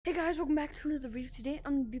Hey guys, welcome back to another video. Today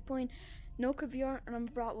I'm gonna be playing Noka VR and I'm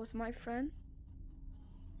brought with my friend.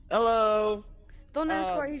 Hello. Don't ask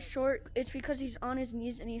why he's short. It's because he's on his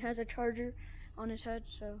knees and he has a charger on his head.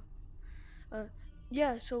 So,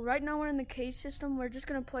 yeah. So right now we're in the case system. We're just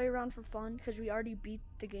gonna play around for fun because we already beat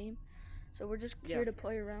the game. So we're just here to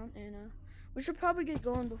play around and we should probably get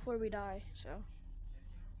going before we die. So.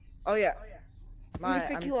 Oh yeah. I'm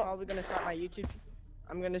probably gonna start my YouTube.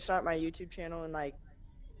 I'm gonna start my YouTube channel in like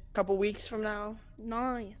a couple weeks from now.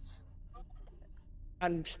 Nice.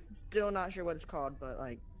 I'm still not sure what it's called, but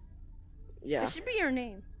like, yeah. It should be your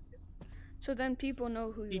name, so then people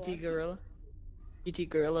know who you are. GT Gorilla. GT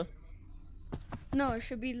Gorilla. No, it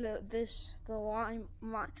should be the Liam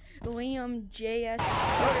JS.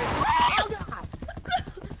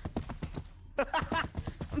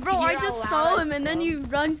 Bro, I just saw him and then you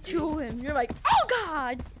run to him. You're like, oh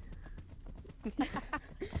god!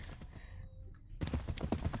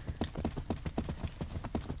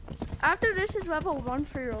 After this is level 1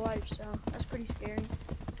 for your life, so that's pretty scary.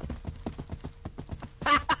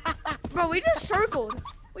 Bro, we just circled.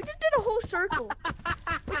 We just did a whole circle.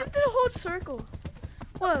 We just did a whole circle.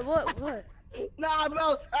 What? Nah,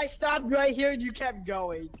 bro, I stopped right here and you kept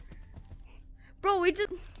going. Bro, I'm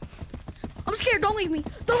scared, don't leave me.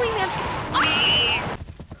 Don't leave me, I'm scared. Ah!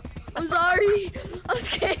 I'm sorry. I'm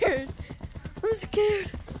scared. I'm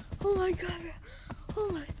scared. Oh my god. Oh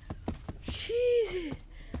my. Jesus.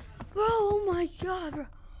 Bro, oh my god, bro.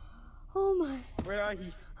 Oh my. Where are you?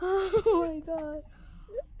 Oh my god.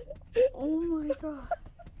 Oh my god.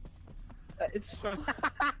 It's fun.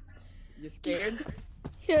 You scared?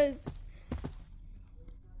 Yes.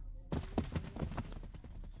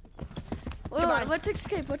 Well, let's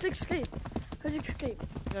escape. Let's escape. Let's escape.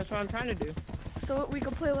 That's what I'm trying to do. So we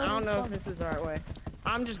can play. I don't know if this is the right way.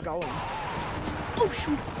 I'm just going. Oh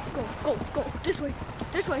shoot! Go! This way.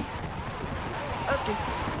 Okay.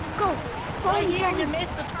 Go. Right here, you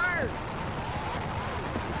missed the turn.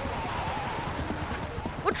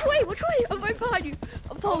 Which way? I'm right behind you.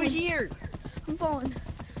 I'm falling. Over here. I'm falling.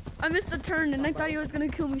 I missed the turn and I thought he was gonna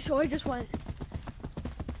kill me, so I just went.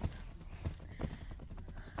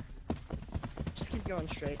 Just keep going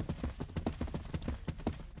straight.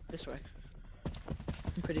 This way.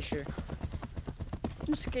 I'm pretty sure.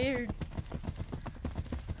 I'm scared.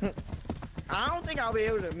 I don't think I'll be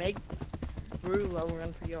able to make through low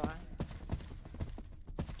run for your life.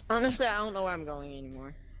 Honestly, I don't know where I'm going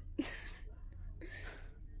anymore.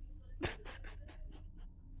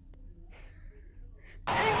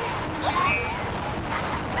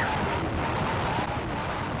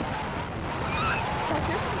 Watch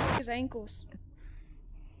his ankles.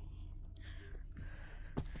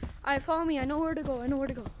 Alright, follow me. I know where to go.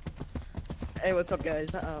 Hey, what's up, guys?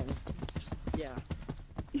 Yeah.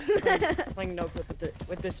 Playing no clip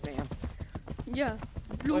with this man. Yeah.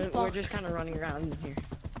 We're just kind of running around in here.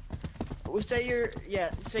 Well, say your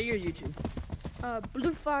YouTube.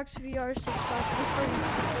 Blue Fox VR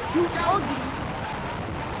 65. You ugly.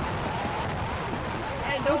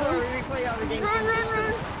 Hey, don't worry, we play other games.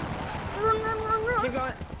 Run. Keep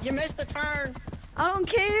going. You missed the turn. I don't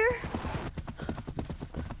care.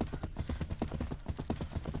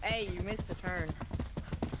 Hey, you missed the turn.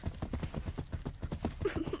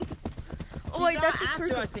 Oh wait, that's a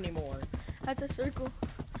circle. circle. Us anymore. That's a circle.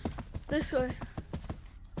 This way.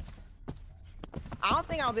 I don't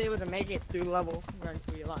think I'll be able to make it through level run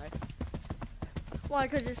for your life. Why?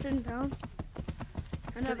 Because you're sitting down?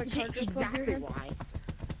 And have a charger plug your head? Why.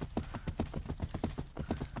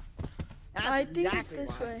 I think it's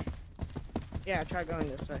this way. Yeah, try going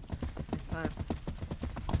this way. Next time.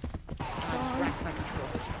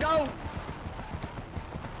 Go!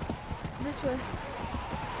 This way.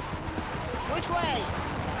 Which way?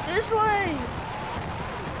 This way!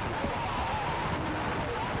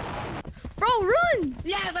 Bro, run!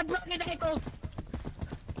 Yes, I broke his ankles!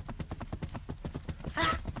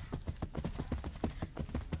 Ha!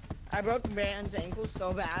 I broke the man's ankles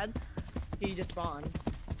so bad, he just spawned.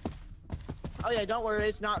 Oh yeah, don't worry,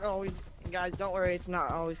 it's not always, guys, don't worry, it's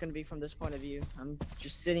not always going to be from this point of view. I'm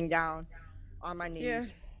just sitting down on my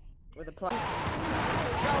knees with a plug. Go!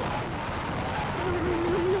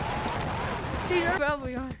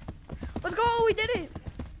 Let's go, we did it!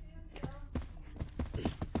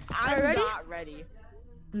 I'm not ready.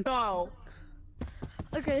 No.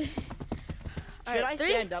 Okay. Should I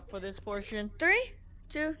stand up for this portion? 3,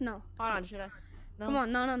 2, no. Hold on, should I? No. Come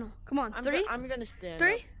on, no. Come on, I'm 3. I'm gonna stand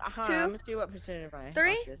 3, up. 2, I'm gonna see what percentage I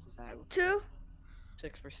 3, this is at. 2.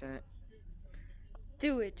 6%.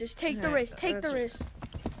 Do it. Just take the risk. Take the risk.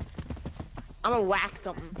 I'm gonna whack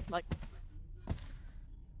something like.